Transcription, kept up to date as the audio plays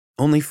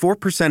Only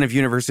 4% of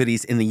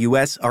universities in the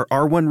U.S. are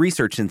R1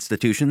 research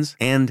institutions,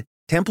 and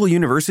Temple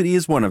University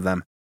is one of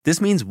them. This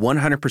means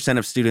 100%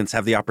 of students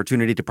have the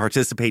opportunity to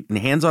participate in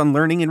hands-on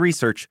learning and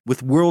research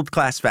with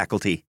world-class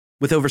faculty.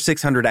 With over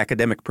 600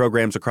 academic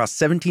programs across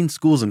 17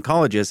 schools and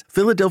colleges,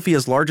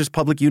 Philadelphia's largest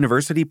public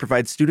university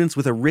provides students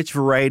with a rich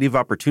variety of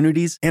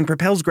opportunities and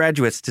propels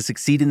graduates to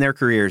succeed in their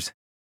careers.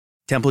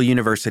 Temple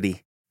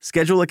University.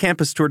 Schedule a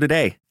campus tour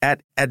today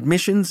at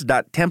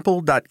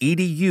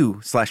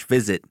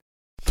admissions.temple.edu/visit.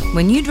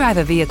 When you drive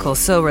a vehicle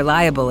so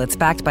reliable it's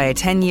backed by a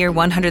 10-year,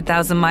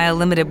 100,000-mile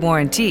limited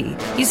warranty,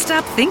 you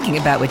stop thinking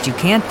about what you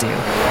can't do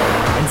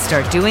and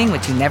start doing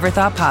what you never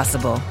thought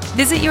possible.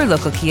 Visit your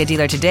local Kia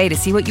dealer today to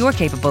see what you're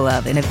capable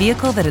of in a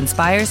vehicle that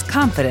inspires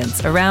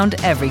confidence around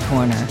every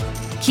corner.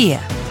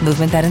 Kia,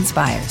 movement that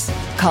inspires.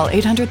 Call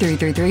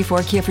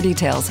 800-333-4KIA for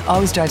details.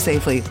 Always drive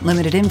safely.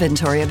 Limited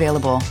inventory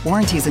available.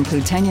 Warranties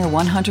include 10-year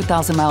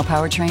 100,000-mile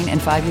powertrain and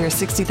 5-year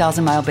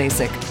 60,000-mile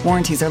basic.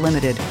 Warranties are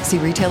limited. See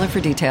retailer for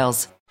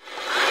details.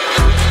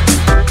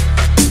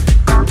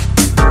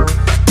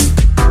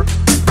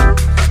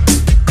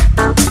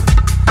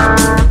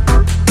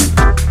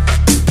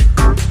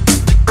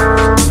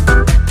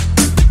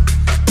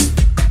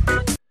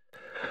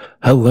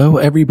 Hello,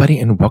 everybody,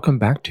 and welcome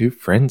back to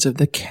Friends of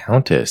the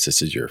Countess.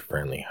 This is your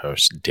friendly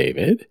host,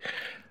 David.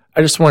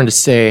 I just wanted to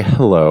say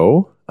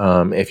hello.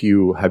 If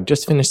you have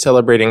just finished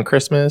celebrating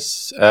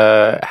Christmas,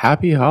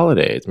 happy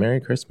holidays. Merry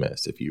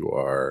Christmas. If you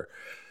are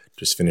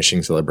just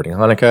finishing celebrating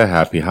Hanukkah,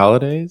 happy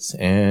holidays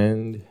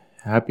and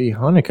happy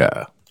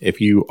Hanukkah.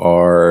 If you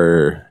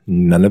are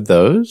none of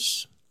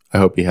those, I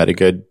hope you had a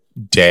good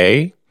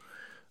day,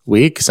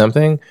 week,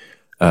 something.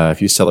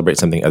 If you celebrate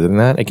something other than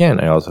that, again,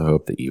 I also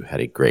hope that you had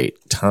a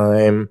great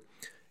time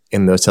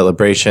in those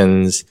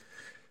celebrations.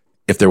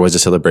 If there was a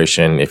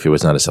celebration, if it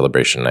was not a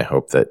celebration, I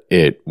hope that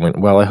it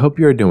went well. I hope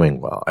you're doing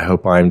well. I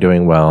hope I'm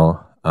doing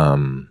well.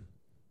 I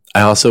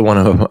also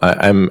want to,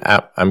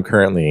 I'm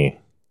currently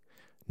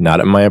not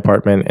at my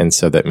apartment, and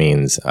so that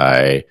means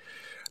the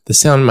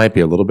sound might be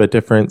a little bit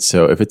different.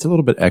 So if it's a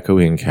little bit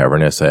echoey and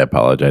cavernous, I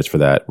apologize for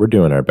that. We're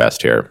doing our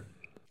best here.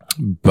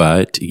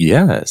 But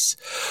yes,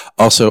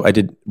 also I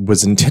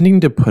was intending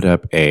to put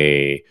up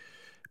a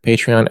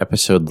Patreon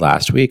episode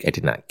last week. I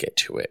did not get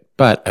to it,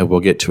 but I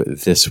will get to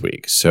it this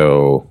week.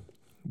 So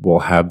we'll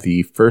have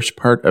the first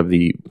part of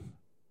the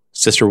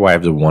Sister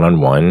Wives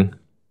one-on-one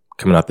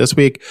coming out this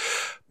week.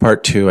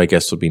 Part 2, I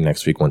guess, will be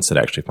next week once it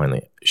actually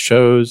finally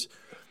shows.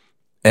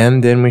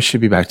 And then we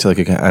should be back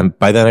to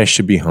by then I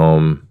should be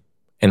home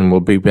and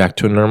we'll be back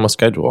to a normal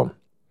schedule.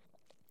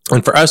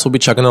 And for us, we'll be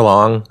chugging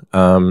along.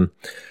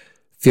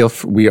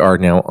 We are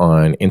now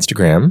on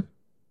Instagram,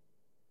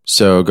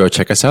 so go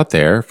check us out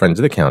there, Friends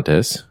of the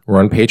Countess. We're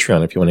on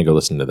Patreon if you want to go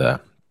listen to the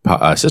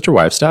Sister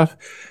Wives stuff.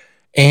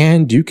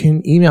 And you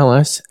can email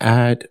us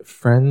at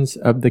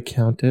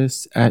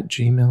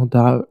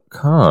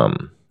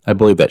friendsofthecountess@gmail.com. I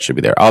believe that should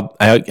be there.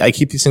 I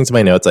keep these things in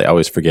my notes. I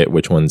always forget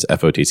which one's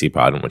FOTC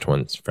Pod and which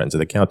one's Friends of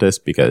the Countess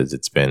because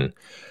it's been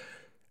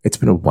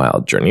a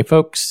wild journey,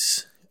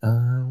 folks.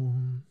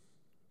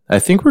 I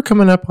think we're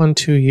coming up on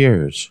 2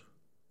 years.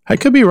 I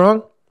could be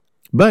wrong.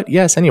 But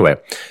yes, anyway.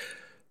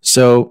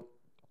 So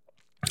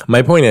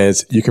my point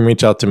is you can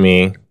reach out to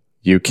me.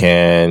 You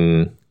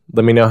can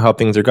let me know how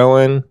things are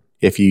going.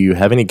 If you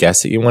have any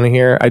guests that you want to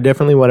hear, I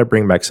definitely want to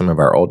bring back some of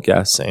our old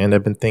guests. And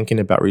I've been thinking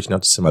about reaching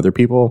out to some other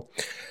people,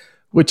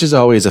 which is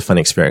always a fun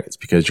experience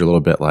because you're a little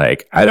bit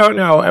like, I don't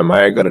know, am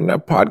I a good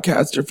enough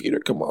podcaster for you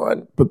to come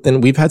on? But then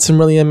we've had some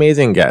really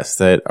amazing guests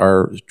that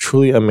are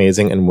truly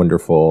amazing and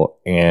wonderful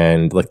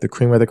and like the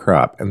cream of the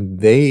crop. And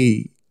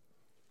they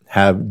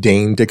have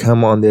deigned to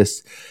come on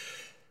this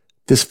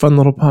fun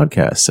little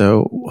podcast.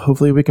 So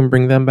hopefully we can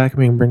bring them back and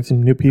we can bring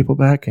some new people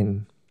back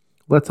and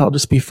let's all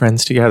just be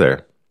friends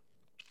together.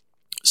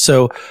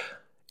 So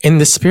in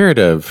the spirit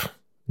of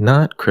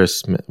not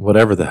Christmas,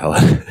 whatever the hell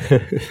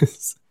it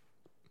is,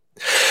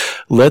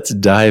 let's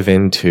dive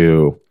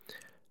into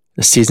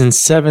season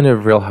 7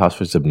 of Real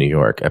Housewives of New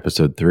York,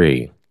 episode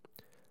 3,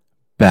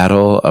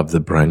 Battle of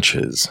the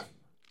Brunches.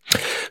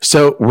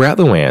 So we're at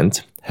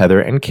Luann's. Heather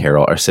and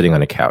Carol are sitting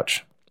on a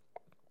couch.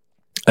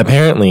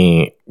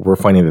 Apparently, we're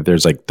finding that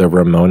there's like the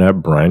Ramona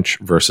brunch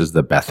versus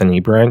the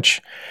Bethany brunch.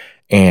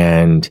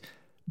 And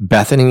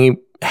Bethany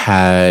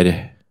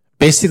had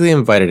basically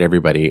invited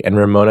everybody. And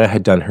Ramona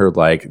had done her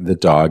like the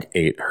dog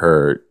ate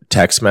her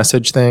text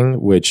message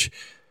thing, which,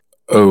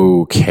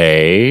 okay.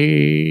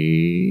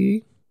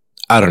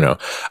 I don't know.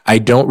 I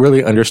don't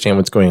really understand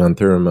what's going on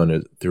through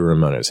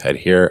Ramona's head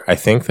here. I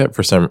think that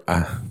for some...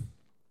 I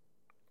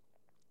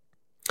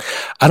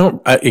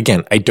don't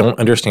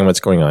understand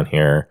what's going on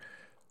here.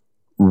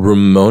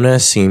 Ramona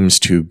seems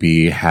to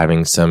be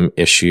having some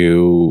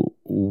issue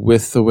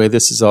with the way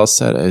this is all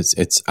set. I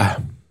said,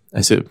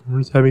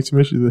 we're having some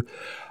issues.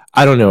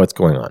 I don't know what's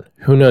going on.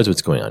 Who knows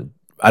what's going on?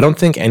 I don't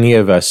think any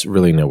of us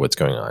really know what's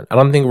going on. I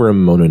don't think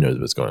Ramona knows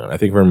what's going on. I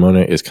think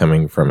Ramona is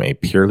coming from a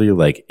purely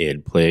like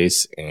id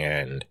place,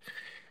 and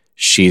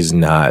she's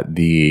not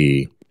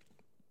the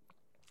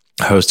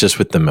hostess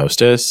with the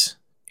mostess.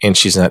 and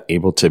she's not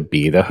able to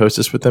be the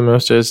hostess with the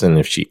mostest. And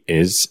if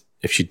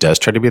she does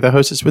try to be the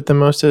hostess with the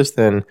mostest,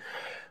 then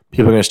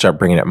people are going to start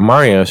bringing up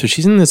Mario. So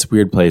she's in this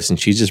weird place and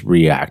she's just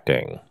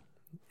reacting.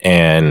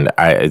 And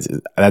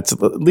that's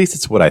at least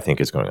it's what I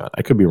think is going on.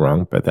 I could be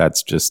wrong, but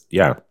that's just,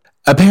 yeah.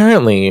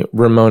 Apparently,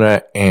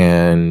 Ramona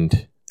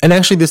and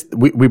actually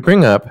we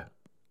bring up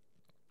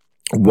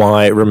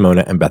why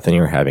Ramona and Bethany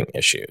are having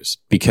issues.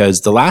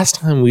 Because the last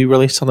time we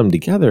really saw them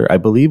together, I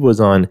believe, was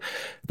on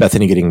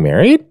Bethany getting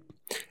married.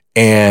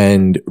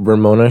 And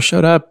Ramona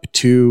showed up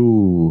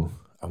to,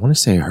 I want to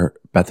say,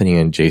 Bethany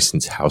and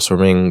Jason's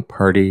housewarming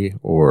party,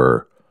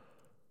 or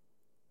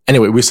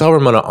anyway, we saw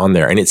Ramona on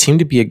there, and it seemed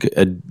to be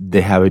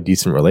they have a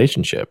decent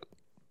relationship.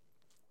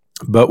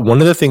 But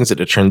one of the things that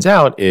it turns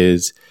out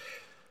is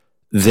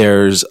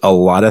there's a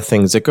lot of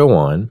things that go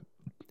on,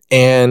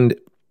 and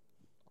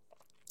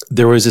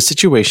there was a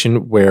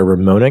situation where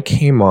Ramona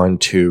came on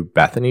to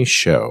Bethany's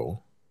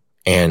show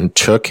and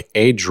took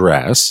a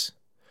dress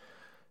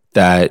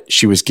that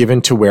she was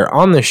given to wear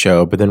on the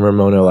show, but then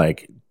Ramona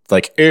like,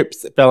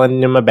 oops, it fell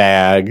into my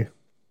bag.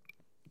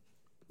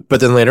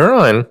 But then later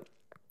on,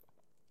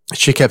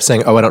 she kept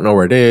saying, oh, I don't know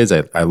where it is.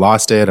 I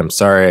lost it. I'm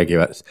sorry.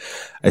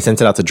 I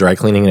sent it out to dry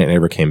cleaning and it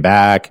never came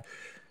back.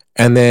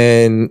 And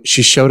then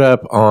she showed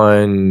up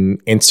on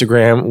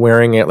Instagram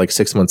wearing it like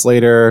 6 months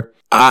later.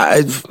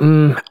 I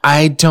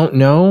don't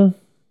know.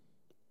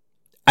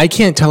 I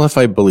can't tell if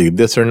I believe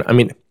this or not. I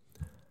mean,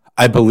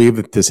 I believe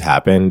that this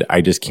happened.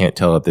 I just can't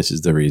tell if this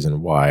is the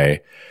reason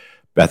why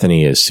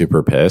Bethany is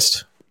super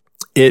pissed.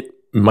 It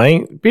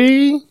might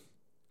be,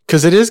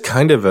 because it is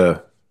kind of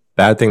a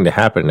bad thing to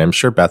happen. And I'm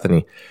sure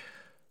Bethany,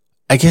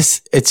 I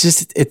guess it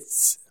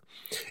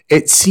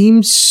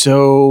seems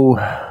so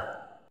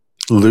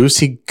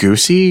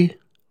loosey-goosey.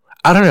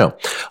 I don't know.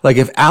 Like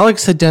if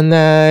Alex had done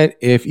that,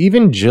 if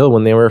even Jill,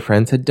 when they were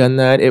friends, had done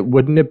that, it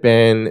wouldn't have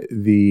been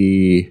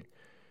the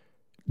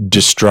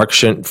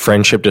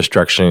friendship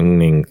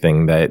destructioning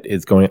thing that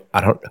is going. I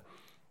don't.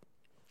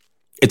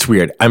 It's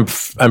weird. I'm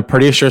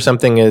pretty sure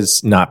something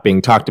is not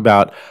being talked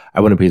about.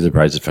 I wouldn't be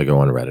surprised if I go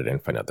on Reddit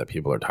and find out that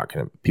people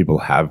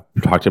have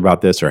talked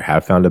about this or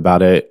have found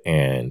about it,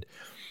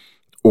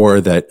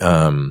 or that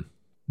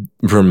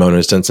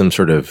Ramona's done some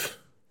sort of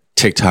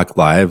TikTok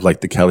live like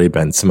the Kelly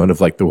Bensimon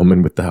of like the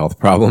woman with the health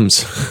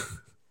problems.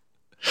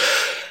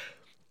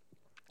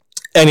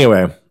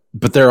 Anyway,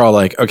 but they're all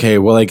like, okay,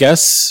 well, I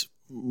guess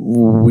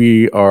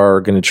we are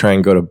going to try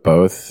and go to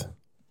both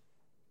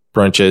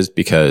brunches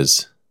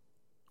because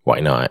why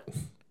not?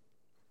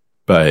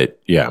 But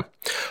yeah.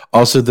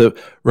 Also, the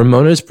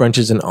Ramona's brunch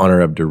is in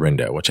honor of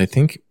Dorinda, which I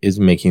think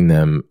is making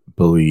them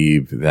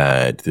believe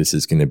that this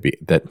is going to be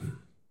that.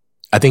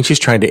 I think she's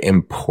trying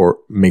to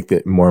make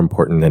it more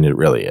important than it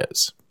really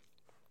is.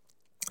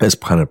 That's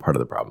kind of part of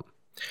the problem.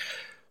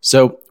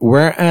 So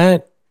we're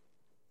at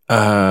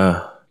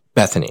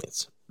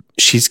Bethany's.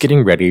 She's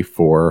getting ready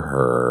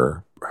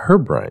for her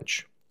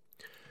brunch.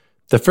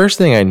 The first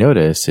thing I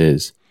notice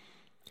is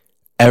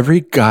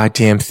every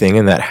goddamn thing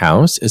in that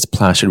house is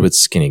plastered with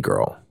Skinny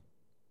Girl.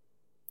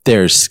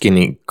 There's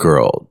Skinny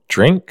Girl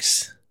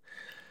drinks.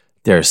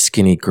 There's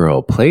Skinny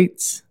Girl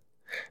plates.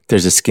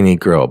 There's a Skinny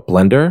Girl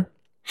blender.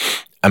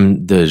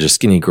 There's a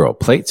Skinny Girl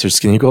plates. There's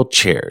Skinny Girl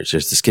chairs.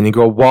 There's the Skinny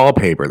Girl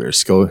wallpaper. There's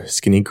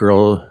Skinny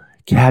Girl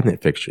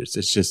cabinet fixtures.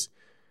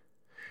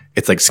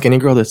 It's like Skinny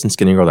Girl this and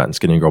Skinny Girl that and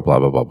Skinny Girl blah,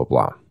 blah, blah, blah,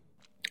 blah.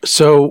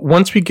 So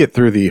once we get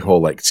through the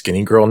whole like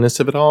Skinny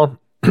Girlness of it all,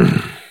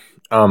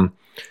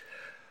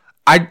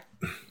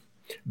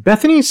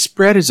 Bethany's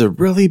spread is a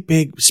really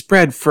big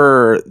spread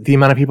for the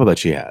amount of people that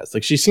she has.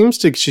 Like she's going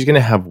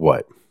to have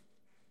what?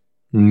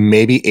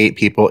 Maybe 8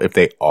 people if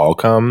they all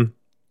come.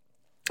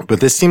 But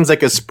this seems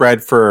like a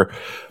spread for,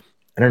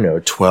 I don't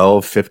know,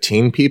 12,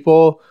 15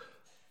 people.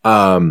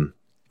 And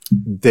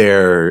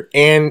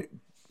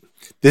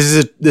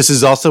this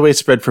is also a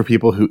spread for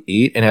people who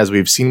eat. And as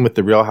we've seen with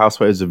the Real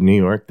Housewives of New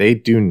York,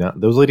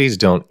 those ladies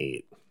don't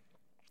eat.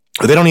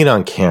 Or they don't eat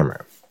on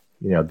camera.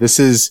 You know, this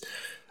is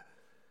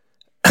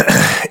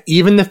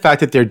even the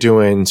fact that they're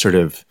doing sort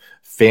of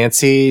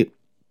fancy,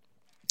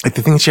 like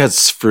the thing she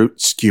has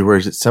fruit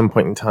skewers at some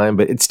point in time,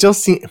 but it still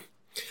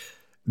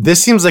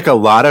this seems like a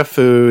lot of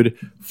food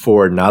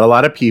for not a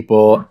lot of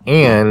people,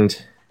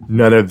 and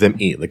none of them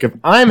eat. Like if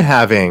I'm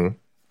having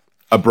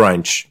a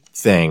brunch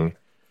thing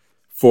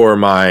for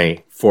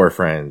my 4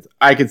 friends,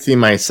 I could see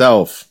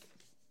myself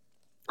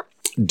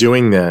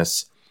doing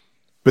this,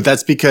 but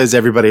that's because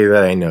everybody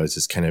that I know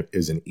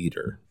is an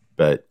eater.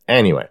 But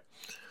anyway,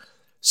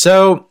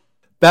 so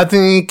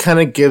Bethany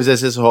kind of gives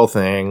us this whole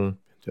thing.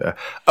 The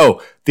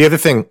other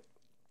thing.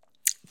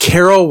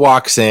 Carol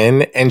walks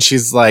in and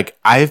she's like,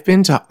 I've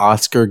been to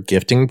Oscar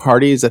gifting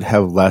parties that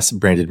have less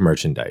branded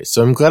merchandise.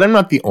 So I'm glad I'm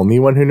not the only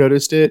one who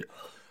noticed it.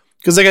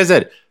 Because like I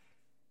said,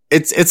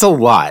 it's a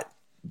lot.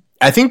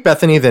 I think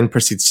Bethany then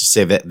proceeds to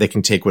say that they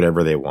can take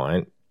whatever they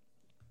want.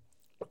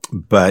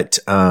 But,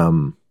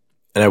 and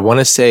I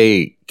want to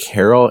say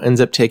Carol ends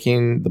up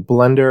taking the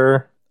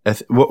blender.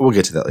 We'll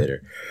get to that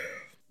later.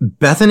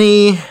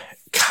 Bethany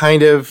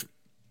kind of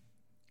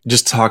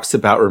just talks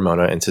about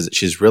Ramona and says that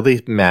she's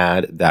really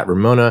mad that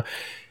Ramona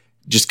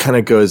just kind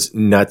of goes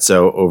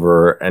nutso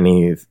over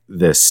any of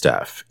this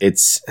stuff.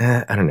 It's,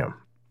 I don't know.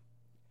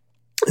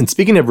 And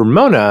speaking of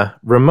Ramona,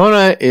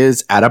 Ramona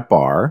is at a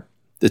bar.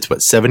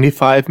 It's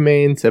 75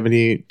 Main,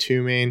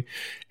 72 Main.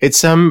 It's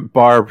some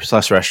bar /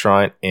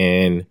 restaurant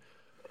in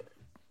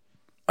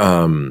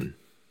the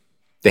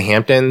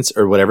Hamptons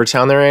or whatever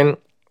town they're in.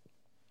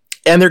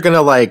 And they're going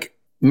to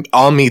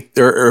all meet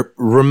there. Or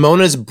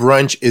Ramona's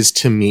brunch is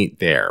to meet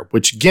there,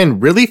 which again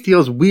really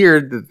feels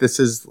weird that this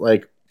is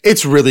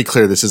it's really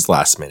clear this is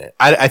last minute.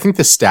 I think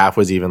the staff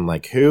was even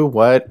like, who,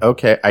 what?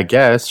 Okay, I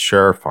guess.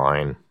 Sure,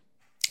 fine.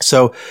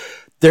 So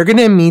they're going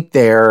to meet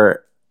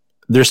there.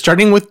 They're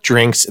starting with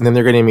drinks, and then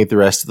they're going to meet the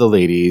rest of the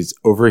ladies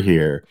over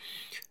here.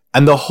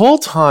 And the whole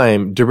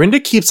time, Dorinda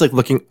keeps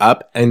looking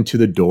up and to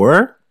the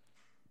door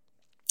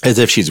as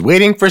if she's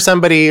waiting for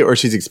somebody or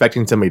she's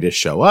expecting somebody to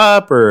show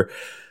up, or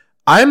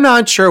I'm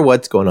not sure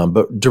what's going on.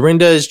 But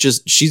Dorinda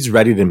is she's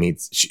ready to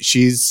meet.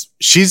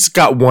 She's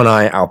got one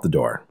eye out the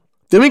door.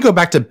 Then we go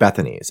back to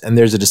Bethany's, and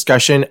there's a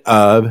discussion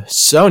of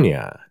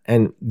Sonia.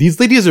 And these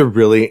ladies are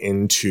really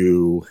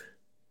into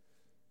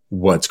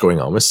what's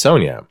going on with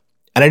Sonia.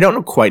 And I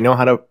don't quite know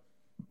how to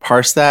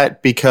parse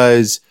that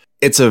because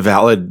it's a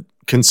valid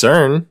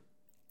concern.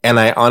 And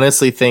I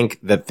honestly think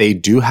that they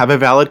do have a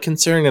valid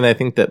concern. And I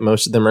think that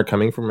most of them are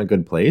coming from a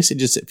good place.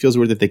 It feels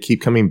weird that they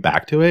keep coming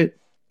back to it.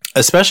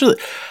 Especially,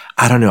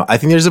 I don't know. I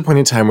think there's a point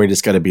in time where you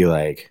just got to be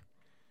like,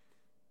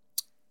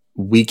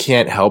 we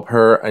can't help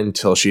her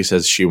until she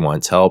says she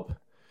wants help.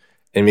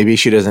 And maybe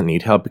she doesn't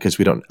need help because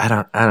I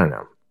don't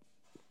know.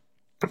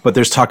 But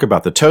there's talk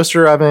about the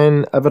toaster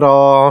oven of it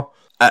all.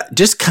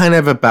 Just kind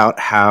of about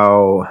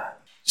how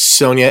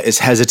Sonia is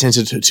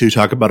hesitant to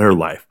talk about her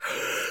life.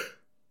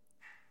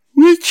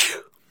 Which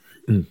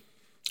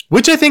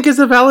I think is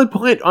a valid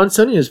point on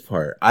Sonia's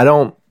part.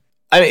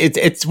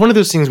 It's one of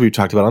those things we've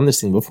talked about on this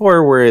thing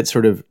before where it's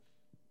sort of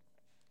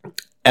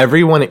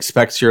everyone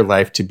expects your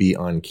life to be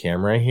on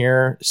camera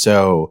here.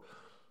 So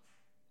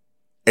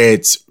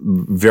it's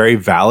very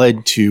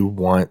valid to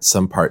want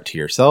some part to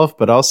yourself,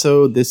 but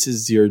also this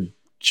is your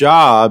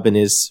job, and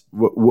is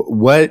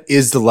what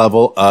is the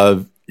level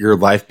of your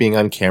life being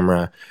on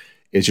camera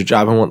is your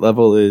job, and what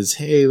level is,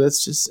 hey,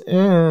 let's just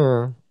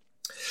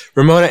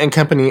Ramona and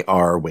company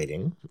are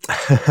waiting.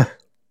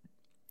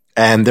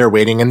 And they're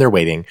waiting and they're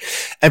waiting,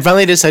 and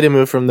finally decide to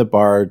move from the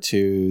bar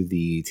to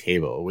the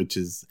table, which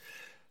is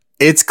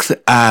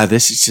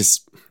this is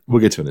just,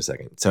 we'll get to it in a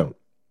second. So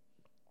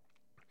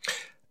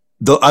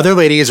the other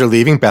ladies are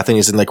leaving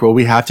Bethany's and well,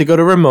 we have to go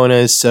to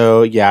Ramona's.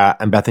 So yeah.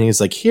 And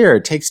Bethany's like, here,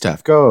 take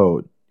stuff,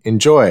 go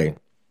enjoy.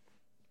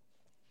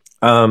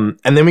 And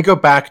then we go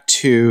back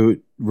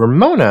to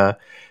Ramona,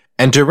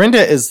 and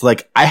Dorinda is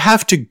like, I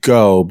have to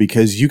go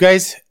because you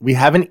guys, we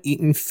haven't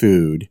eaten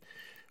food.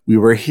 We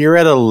were here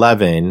at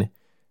 11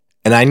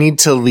 and I need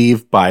to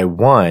leave by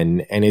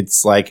 1, and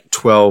it's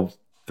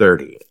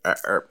 12:30.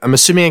 I'm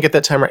assuming I get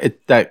that time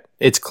right.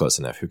 It's close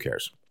enough. Who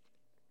cares?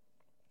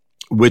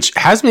 Which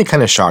has me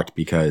kind of shocked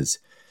because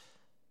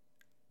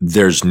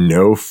there's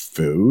no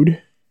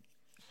food.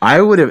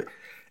 I would have,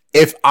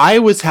 if I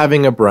was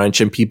having a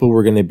brunch and people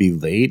were going to be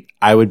late,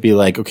 I would be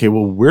like, okay,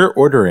 well, we're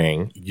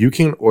ordering. You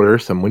can order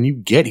some when you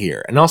get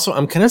here. And also,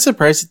 I'm kind of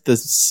surprised that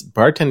the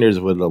bartenders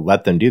would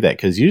let them do that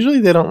because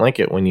usually they don't like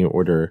it when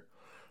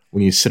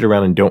you sit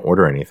around and don't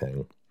order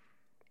anything.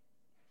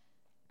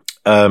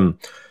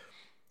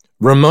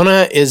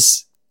 Ramona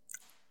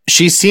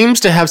she seems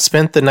to have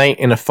spent the night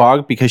in a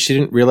fog because she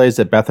didn't realize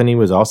that Bethany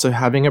was also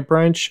having a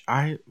brunch.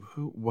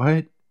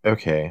 What?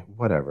 Okay,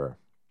 whatever.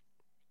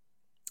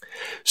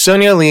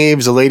 Sonia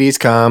leaves, the ladies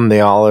come,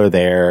 they all are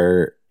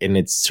there, and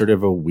it's sort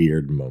of a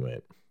weird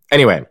moment.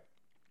 Anyway,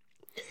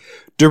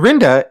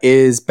 Dorinda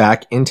is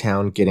back in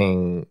town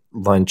getting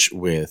lunch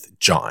with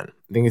John.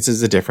 I think this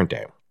is a different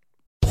day.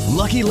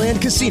 Lucky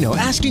Land Casino,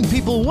 asking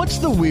people, what's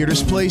the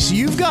weirdest place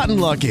you've gotten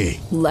lucky?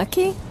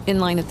 Lucky? In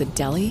line at the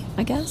deli,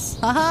 I guess?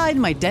 Aha, in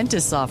my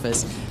dentist's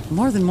office.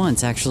 More than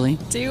once, actually.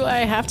 Do I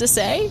have to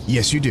say?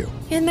 Yes, you do.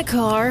 In the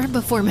car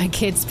before my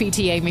kids'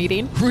 PTA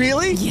meeting.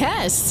 Really?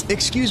 Yes.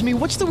 Excuse me,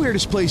 what's the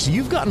weirdest place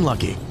you've gotten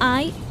lucky?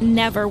 I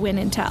never win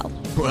and tell.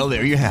 Well,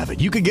 there you have it.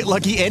 You can get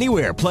lucky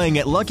anywhere, playing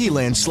at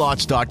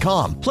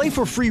LuckyLandSlots.com. Play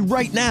for free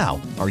right now.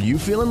 Are you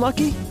feeling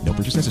lucky? No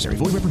purchase necessary.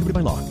 Void where prohibited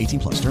by law.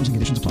 18+. Terms and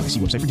conditions apply. See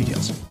website for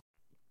details.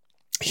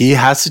 He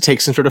has to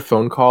take some sort of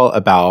phone call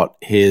about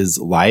his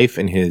life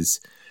and his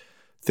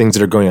things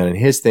that are going on in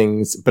his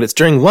things, but it's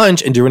during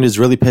lunch and Dorinda's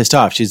really pissed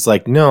off. She's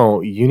like,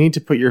 no, you need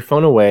to put your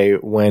phone away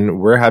when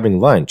we're having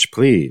lunch,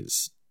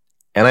 please.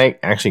 And I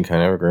actually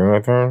kind of agree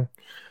with her.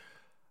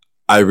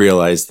 I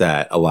realize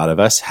that a lot of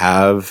us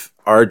have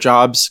our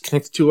jobs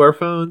connected to our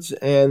phones,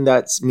 and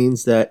that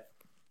means that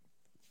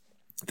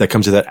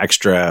comes with that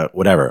extra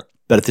whatever.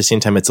 But at the same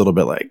time, it's a little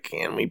bit like,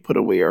 can we put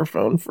away our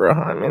phone for a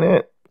hot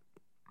minute?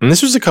 And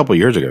this was a couple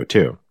years ago,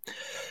 too.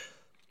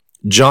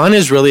 John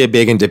is really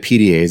big into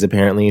PDAs,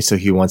 apparently, so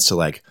he wants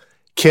to,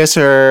 kiss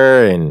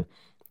her and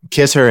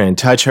kiss her and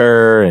touch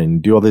her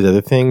and do all these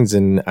other things.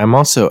 And I'm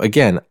also,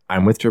 again,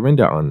 I'm with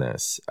Dorinda on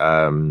this.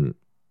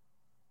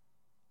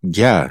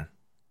 Yeah.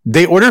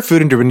 They order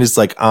food and Dorinda's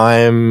like,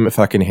 I'm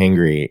fucking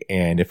hangry.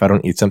 And if I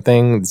don't eat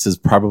something, this is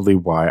probably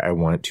why I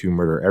want to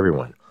murder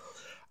everyone.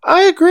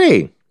 I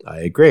agree.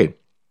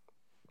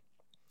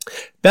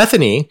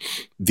 Bethany,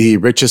 the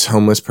richest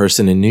homeless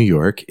person in New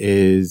York,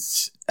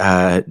 is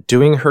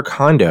doing her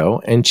condo.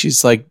 And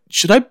she's like,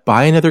 should I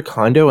buy another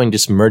condo and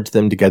just merge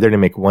them together to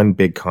make one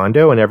big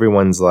condo? And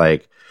everyone's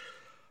like,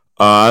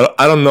 I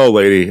don't know,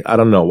 lady. I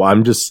don't know.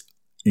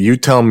 You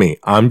tell me.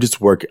 I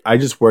just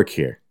work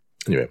here.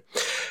 Anyway,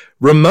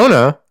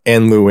 Ramona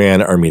and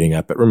Luann are meeting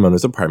up at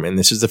Ramona's apartment. And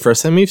this is the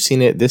first time we've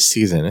seen it this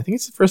season. I think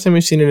it's the first time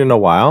we've seen it in a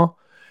while.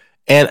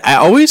 And I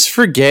always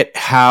forget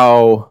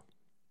how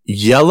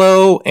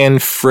yellow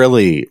and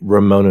frilly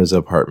Ramona's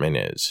apartment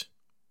is.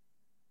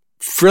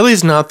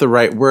 Frilly's not the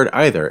right word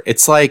either.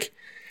 It's like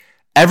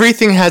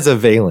everything has a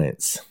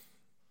valence.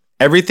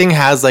 Everything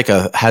has like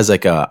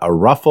a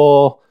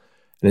ruffle,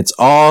 and it's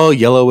all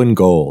yellow and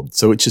gold.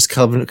 So it's just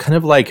kind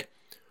of like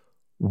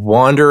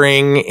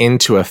wandering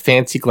into a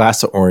fancy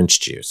glass of orange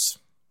juice.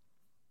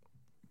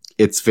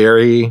 It's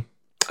very,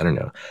 I don't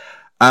know.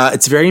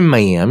 It's very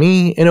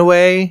Miami in a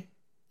way.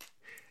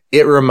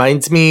 It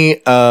reminds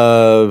me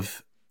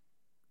of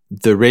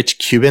the rich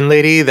Cuban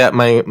lady that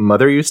my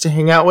mother used to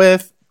hang out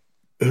with,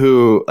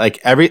 who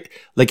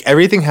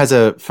everything has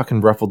a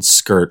fucking ruffled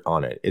skirt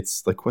on it.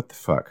 It's like, what the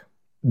fuck?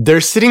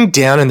 They're sitting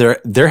down and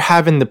they're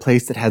having the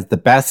place that has the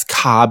best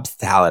Cobb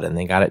salad, and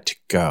they got it to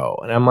go.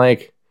 And I'm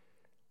like,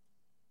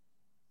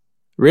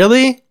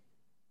 really?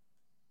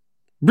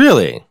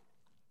 Really?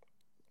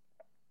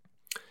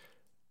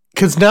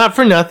 Because not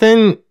for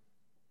nothing,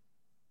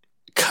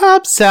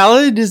 Cobb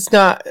salad is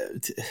not...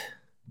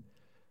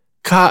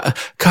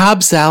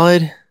 Cobb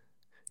salad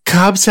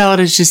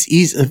is just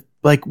easy.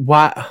 Like,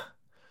 why?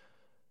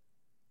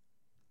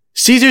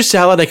 Caesar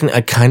salad,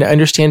 I kind of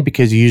understand,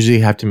 because you usually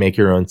have to make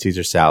your own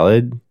Caesar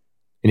salad,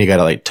 and you got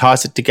to like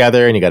toss it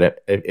together, and you got to,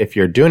 if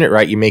you're doing it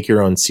right, you make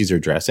your own Caesar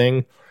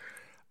dressing.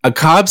 A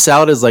Cobb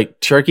salad is like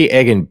turkey,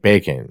 egg, and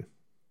bacon.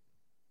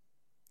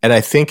 And I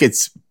think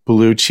it's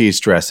blue cheese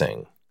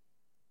dressing.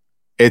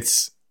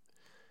 It's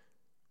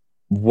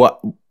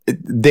what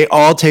they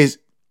all taste.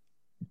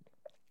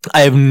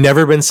 I have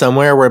never been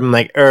somewhere where I'm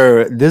like,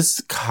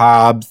 this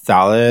Cobb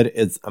salad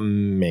is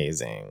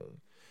amazing.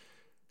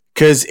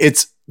 Because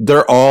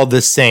they're all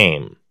the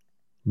same.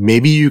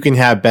 Maybe you can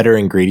have better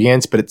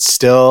ingredients, but it's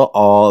still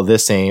all the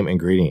same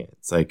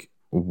ingredients. Like,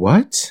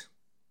 what?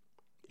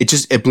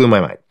 It blew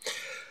my mind.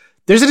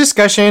 There's a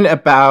discussion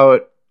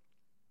about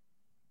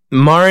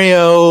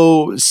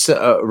Mario.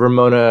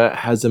 Ramona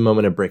has a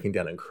moment of breaking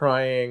down and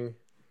crying.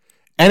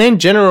 And in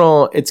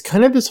general, it's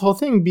kind of this whole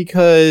thing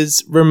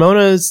because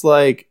Ramona's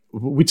like,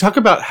 we talk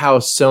about how how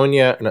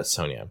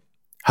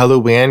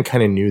Luann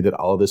kind of knew that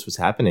all of this was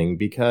happening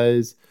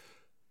because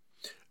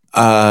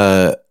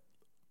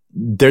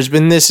there's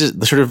been this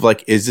sort of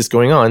like, is this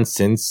going on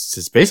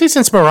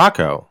since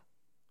Morocco?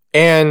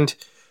 And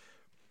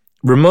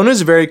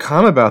Ramona's very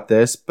calm about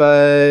this,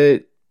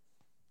 but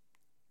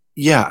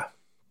yeah.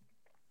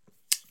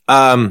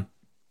 But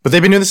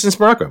they've been doing this since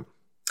Morocco.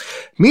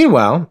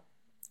 Meanwhile,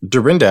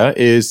 Dorinda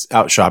is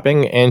out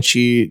shopping and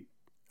she's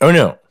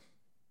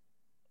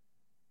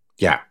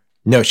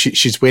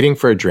waiting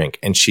for a drink,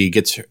 and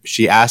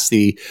she asks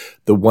the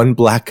one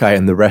black guy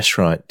in the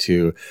restaurant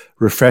to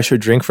refresh her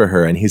drink for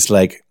her. And he's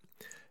like,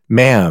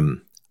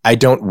 ma'am, I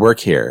don't work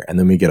here. And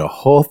then we get a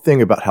whole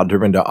thing about how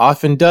Dorinda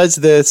often does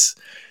this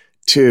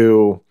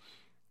to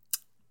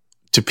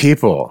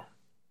people.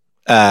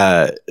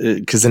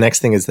 Because the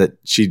next thing is that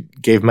she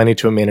gave money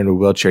to a man in a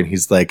wheelchair, and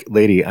he's like,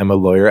 lady, I'm a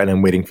lawyer and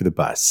I'm waiting for the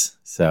bus.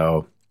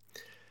 So,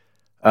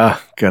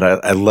 God,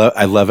 I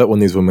love it when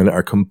these women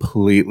are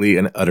completely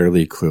and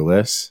utterly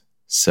clueless.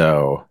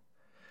 So,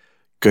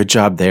 good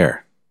job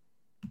there.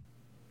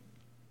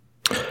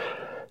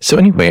 So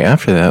anyway,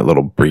 after that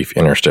little brief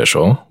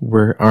interstitial, we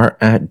are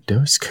at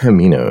Dos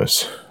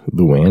Caminos.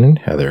 Luann and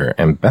Heather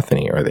and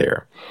Bethany are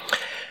there.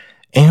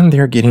 And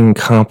they're getting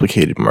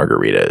complicated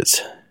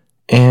margaritas.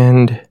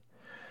 And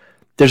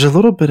there's a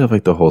little bit of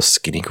like the whole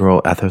skinny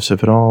girl ethos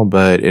of it all,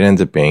 but it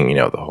ends up being,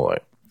 the whole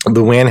like,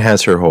 Luann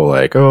has her whole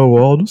like, oh,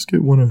 well, I'll just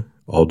get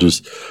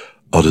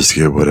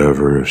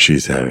whatever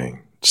she's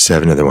having. Just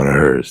have another one of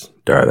hers,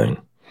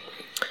 darling.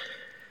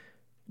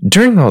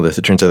 During all this,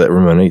 it turns out that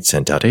Ramona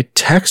sent out a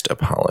text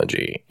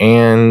apology,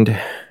 and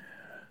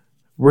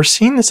we're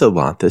seeing this a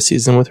lot this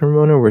season with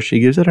Ramona, where she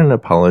gives out an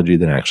apology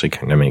that actually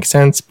kind of makes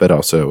sense, but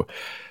as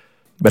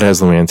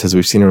Luann says,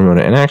 we've seen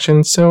Ramona in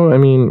action, so, I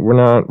mean, we're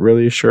not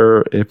really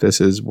sure if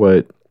this is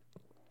what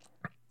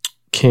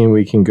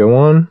we can go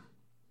on.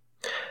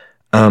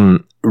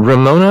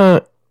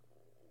 Ramona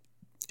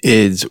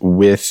is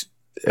with...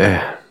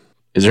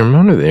 is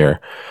Ramona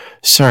there?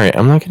 Sorry,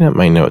 I'm looking at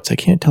my notes. I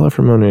can't tell if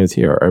Ramona is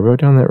here. I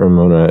wrote down that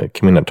Ramona,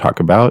 can we not talk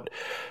about?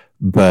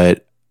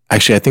 But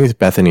actually, I think it's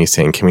Bethany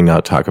saying, can we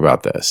not talk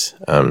about this?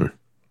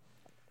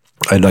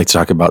 I'd like to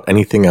talk about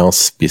anything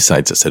else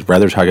besides this. I'd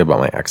rather talk about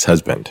my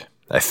ex-husband.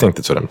 I think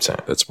that's what I'm saying.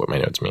 That's what my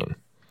notes mean.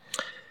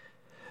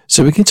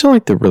 So we get to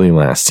like the really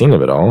last scene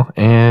of it all,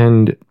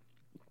 and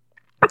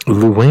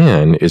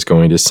Luann is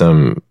going to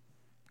some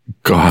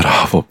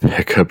god-awful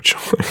pickup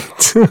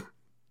joint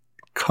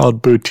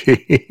called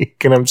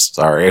Boutique. And I'm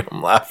sorry,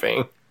 I'm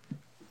laughing.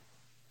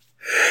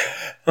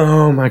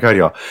 Oh my God,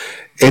 y'all.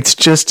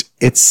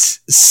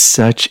 It's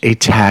such a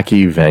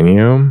tacky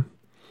venue.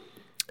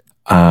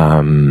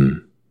 I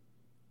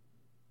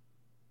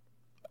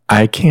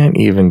can't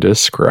even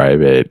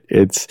describe it.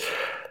 It's,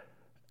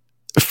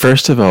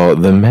 first of all,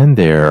 the men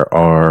there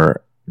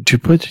are, to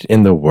put it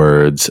in the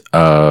words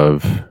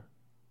of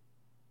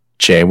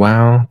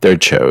JWoww, they're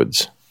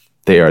chodes.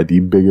 They are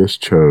the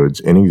biggest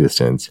chodes in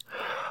existence.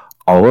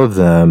 All of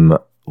them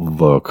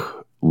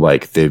look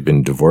like they've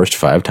been divorced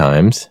 5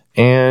 times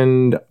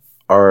and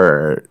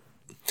are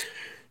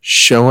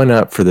showing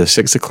up for the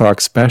 6 o'clock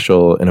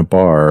special in a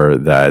bar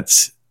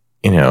that's,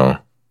 you know,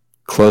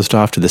 closed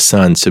off to the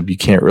sun, so you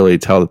can't really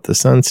tell that the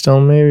sun's still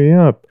maybe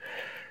up.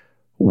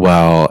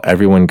 While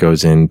everyone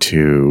goes in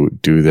to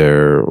do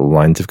their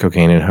lines of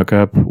cocaine and hook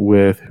up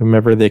with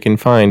whomever they can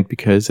find,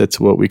 because that's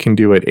what we can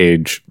do at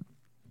age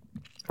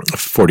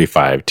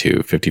 45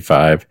 to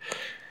 55.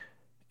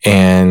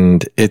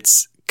 And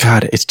it's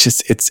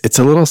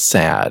a little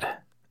sad.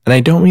 And I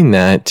don't mean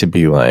that to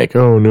be like,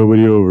 oh,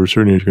 nobody over a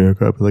certain age can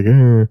hook up. Like,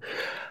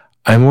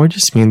 I more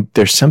just mean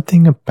there's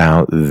something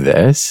about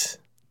this.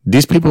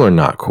 These people are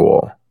not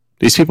cool.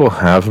 These people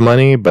have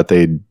money, but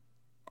they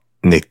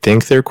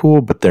think they're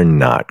cool, but they're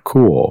not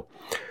cool,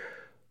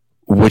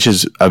 which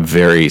is a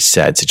very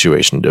sad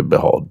situation to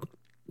behold.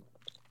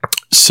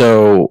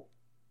 So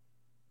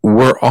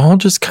we're all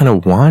just kind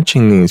of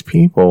watching these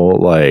people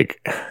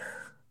like,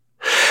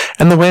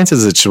 and the Luann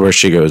says it's where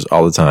she goes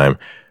all the time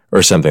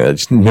or something.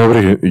 That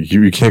nobody,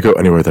 you can't go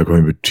anywhere without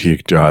going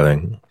boutique,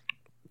 darling.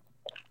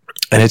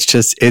 And it's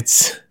just,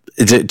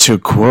 to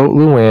quote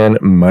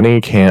Luann,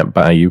 money can't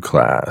buy you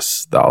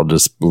class. I'll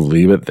just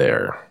leave it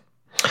there.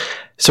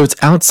 So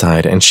it's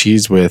outside, and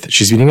she's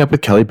meeting up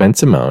with Kelly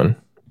Ben-Simone,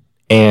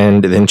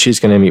 and then she's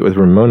going to meet with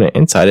Ramona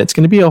inside. It's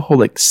going to be a whole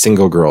like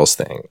single girls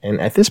thing.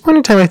 And at this point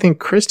in time, I think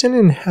Kristen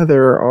and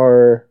Heather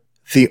are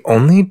the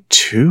only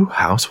 2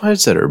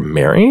 housewives that are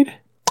married.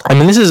 I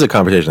mean, this is a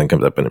conversation that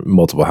comes up in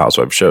multiple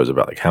housewife shows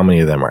about like how many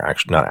of them are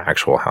actually not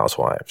actual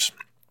housewives.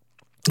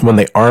 When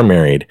they are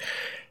married,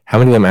 how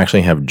many of them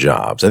actually have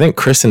jobs? I think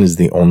Kristen is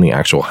the only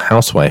actual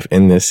housewife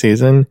in this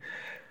season,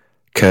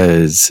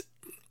 because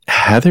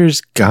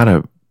Heather's got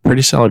a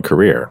pretty solid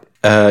career.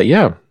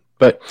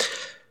 But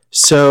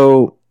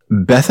so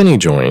Bethany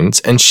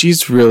joins, and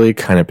she's really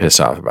kind of pissed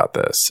off about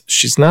this.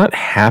 She's not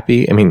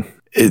happy. I mean,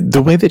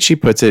 the way that she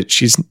puts it,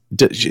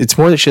 it's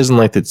more that she doesn't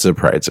like the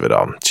surprise of it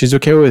all. She's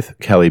okay with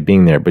Kelly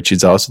being there, but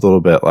she's also a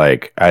little bit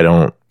like, I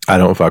don't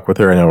fuck with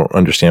her. I don't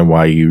understand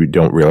why you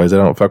don't realize I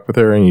don't fuck with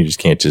her, and you just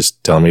can't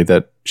just tell me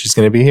that she's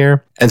going to be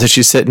here. And so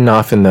she's sitting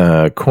off in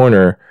the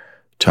corner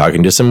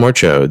talking to some more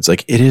chodes.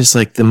 Like, it is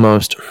like the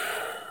most,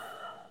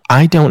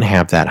 I don't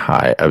have that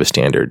high of a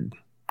standard.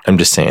 I'm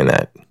just saying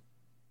that.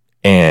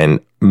 And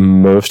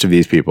most of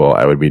these people,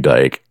 I would be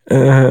like,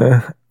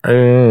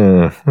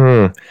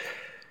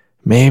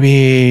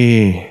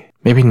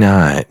 maybe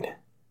not.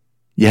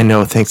 Yeah,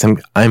 no, thanks.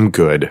 I'm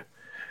good.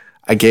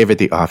 I gave it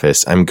the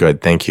office. I'm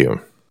good. Thank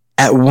you.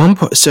 At one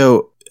point,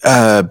 so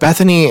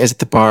Bethany is at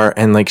the bar,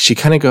 and like she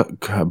kind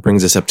of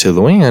brings this up to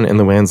Luann, and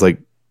Luann's like,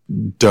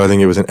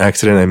 darling, it was an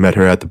accident. I met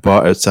her at the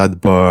bar, outside the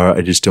bar.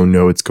 I just don't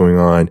know what's going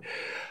on.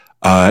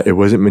 It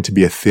wasn't meant to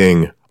be a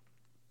thing.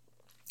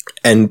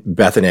 And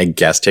Bethany, I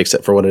guess, takes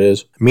it for what it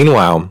is.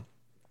 Meanwhile,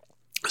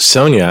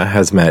 Sonia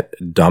has met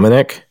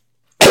Dominic.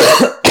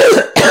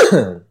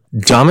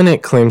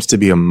 Dominic claims to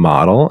be a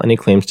model, and he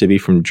claims to be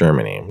from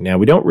Germany. Now,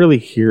 we don't really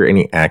hear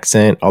any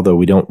accent, although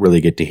we don't really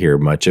get to hear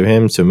much of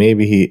him. So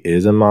maybe he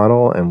is a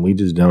model, and we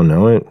just don't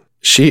know it.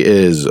 She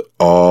is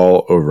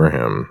all over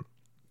him.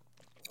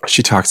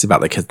 She talks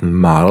about like his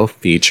model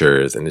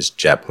features and his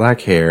jet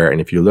black hair. And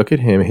if you look at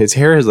him, his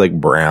hair is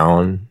like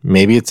brown.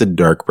 Maybe it's a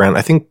dark brown.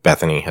 I think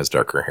Bethany has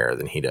darker hair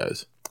than he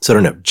does. So I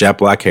don't know. Jet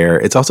black hair.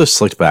 It's also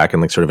slicked back in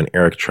like sort of an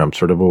Eric Trump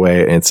sort of a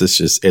way. And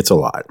it's a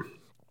lot.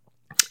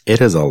 It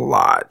is a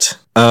lot.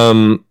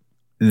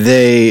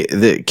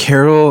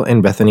 Carol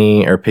and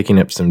Bethany are picking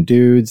up some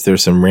dudes.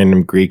 There's some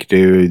random Greek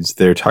dudes.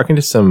 They're talking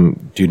to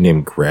some dude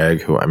named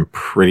Greg, who I'm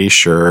pretty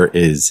sure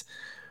is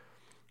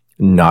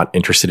not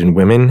interested in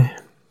women,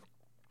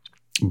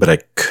 but I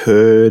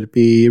could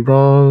be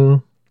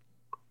wrong.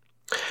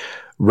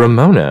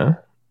 Ramona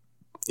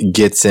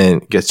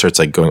starts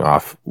like going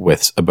off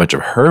with a bunch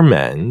of her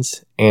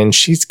men's, and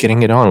she's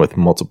getting it on with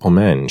multiple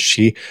men.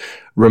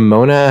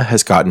 Ramona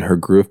has gotten her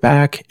groove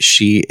back.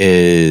 She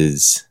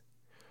is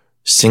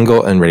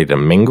single and ready to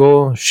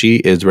mingle. She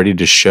is ready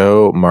to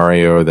show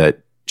Mario that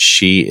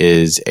she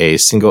is a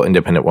single,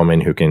 independent woman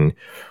who can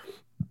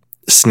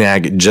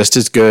snag just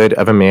as good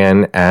of a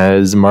man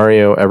as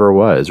Mario ever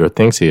was or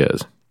thinks he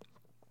is.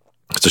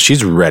 So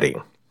she's ready.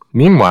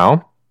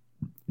 Meanwhile,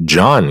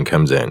 John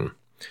comes in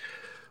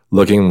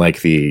looking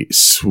like the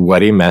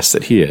sweaty mess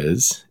that he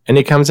is. And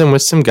he comes in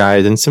with some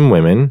guys and some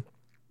women.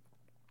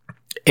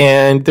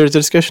 And there's a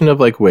discussion of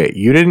like, wait,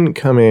 you didn't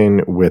come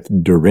in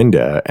with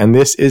Dorinda. And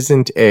this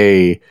isn't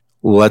a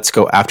let's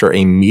go after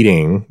a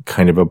meeting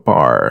kind of a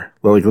bar.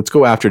 Like, let's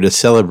go after to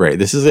celebrate.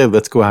 This is a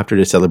let's go after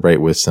to celebrate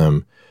with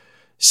some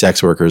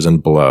sex workers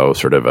and blow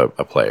sort of a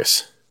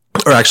place.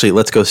 Or actually,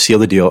 let's go seal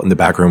the deal in the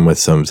back room with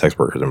some sex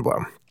workers and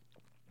blow.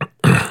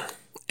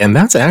 And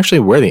that's actually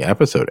where the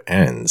episode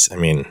ends. I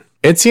mean,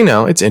 it's, you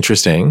know, it's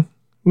interesting.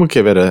 We'll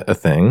give it a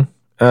thing.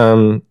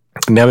 Now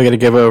we got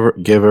to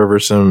give over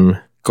some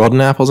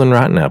golden apples and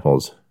rotten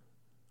apples.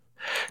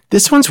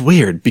 This one's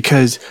weird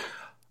because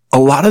a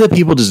lot of the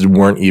people just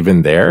weren't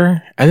even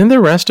there. And then the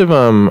rest of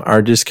them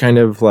are just kind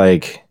of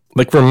like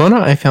Ramona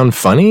I found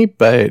funny,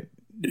 but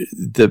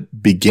the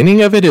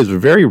beginning of it is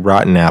very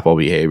rotten apple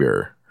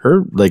behavior.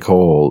 Her like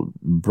whole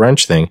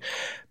brunch thing.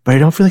 But I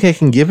don't feel like I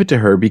can give it to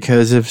her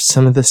because of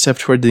some of the stuff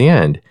toward the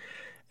end.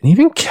 And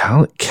even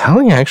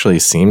Kelly actually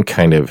seemed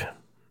kind of,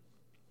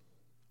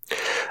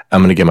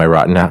 I'm going to give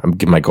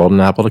my golden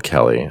apple to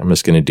Kelly. I'm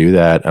just going to do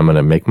that. I'm going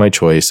to make my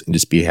choice and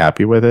just be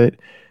happy with it.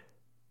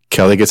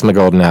 Kelly gets my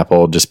golden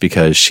apple just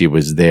because she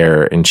was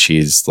there, and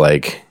she's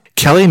like,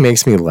 Kelly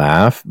makes me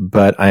laugh,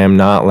 but I am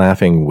not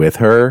laughing with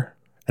her.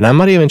 And I'm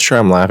not even sure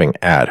I'm laughing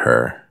at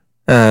her.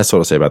 That's what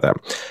I'll say about that.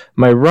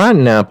 My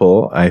rotten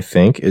apple, I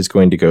think, is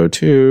going to go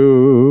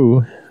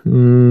to, I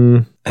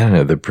don't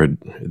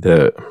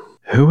know,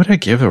 who would I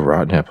give a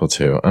rotten apple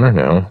to? I don't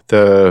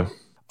know.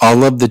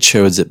 All of the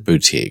Chodes at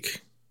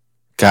Boutique.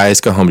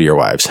 Guys, go home to your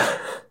wives.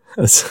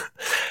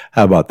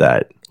 How about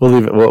that? We'll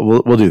leave it.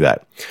 We'll do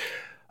that.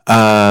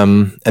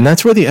 And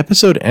that's where the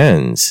episode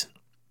ends.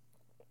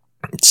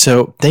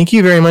 So thank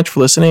you very much for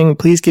listening.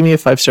 Please give me a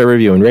 5-star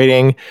review and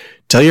rating.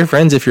 Tell your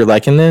friends if you're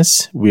liking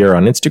this. We are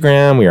on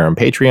Instagram. We are on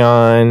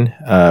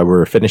Patreon.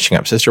 We're finishing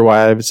up Sister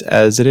Wives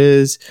as it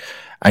is.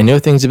 I know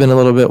things have been a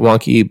little bit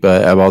wonky,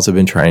 but I've also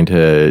been trying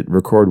to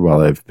record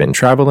while I've been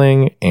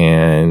traveling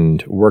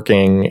and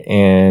working,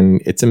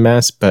 and it's a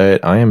mess,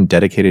 but I am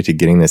dedicated to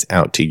getting this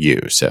out to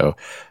you. So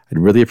I'd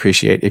really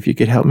appreciate if you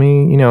could help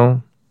me,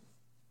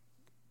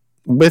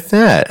 with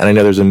that. And I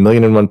know there's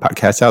 1,000,001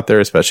 podcasts out there,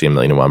 especially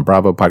 1,000,001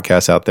 Bravo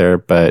podcasts out there,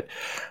 but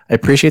I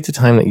appreciate the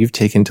time that you've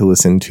taken to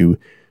listen to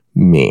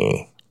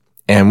me.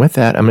 And with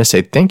that, I'm going to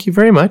say thank you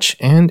very much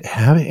and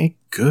have a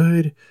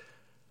good,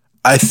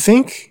 I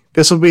think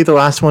this will be the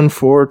last one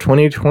for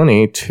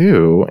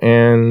 2022.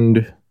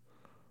 And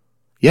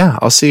yeah,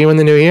 I'll see you in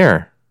the new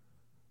year.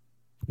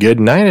 Good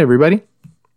night, everybody.